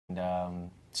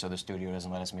So the studio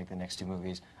doesn't let us make the next two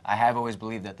movies. I have always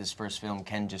believed that this first film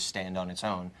can just stand on its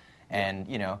own, and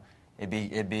you know, it'd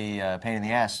be a pain in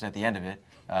the ass at the end of it.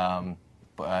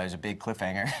 But it was a big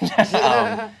cliffhanger.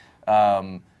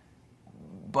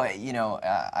 But you know,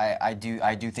 I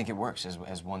do think it works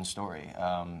as one story,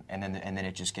 and then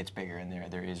it just gets bigger, and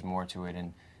there is more to it,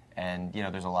 and you know,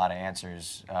 there's a lot of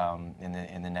answers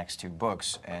in the next two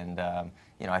books, and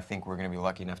you know, I think we're going to be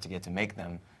lucky enough to get to make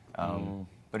them.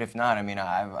 But if not, I mean,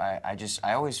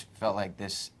 I always felt like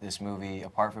this movie,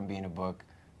 apart from being a book,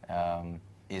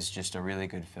 is just a really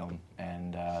good film,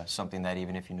 and something that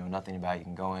even if you know nothing about it, you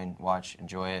can go in, watch,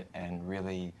 enjoy it, and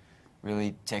really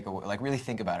really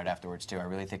think about it afterwards too. I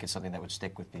really think it's something that would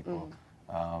stick with people.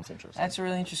 That's a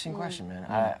really interesting question, man.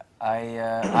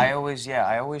 I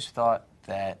always thought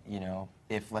that, you know,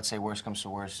 if, let's say, worst comes to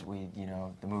worst,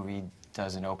 the movie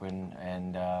doesn't open,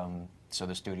 and so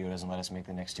the studio doesn't let us make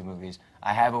the next two movies.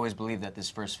 I have always believed that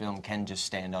this first film can just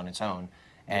stand on its own,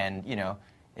 and you know,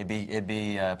 it'd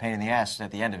be a pain in the ass at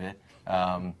the end of it.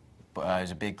 But it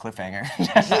was a big cliffhanger.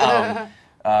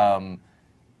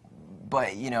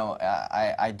 But you know,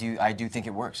 I do think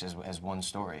it works as one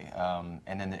story,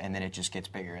 and then it just gets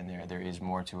bigger, and there is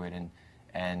more to it,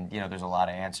 and you know, there's a lot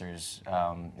of answers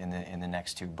in the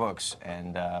next two books,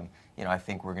 and you know, I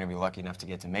think we're going to be lucky enough to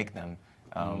get to make them.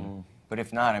 But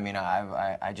if not, I mean,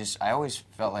 I always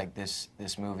felt like this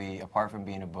movie, apart from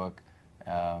being a book,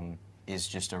 is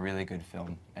just a really good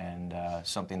film, and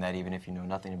something that even if you know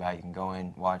nothing about it, you can go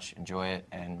in, watch, enjoy it,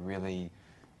 and really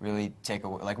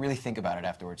think about it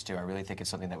afterwards too. I really think it's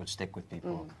something that would stick with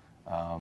people.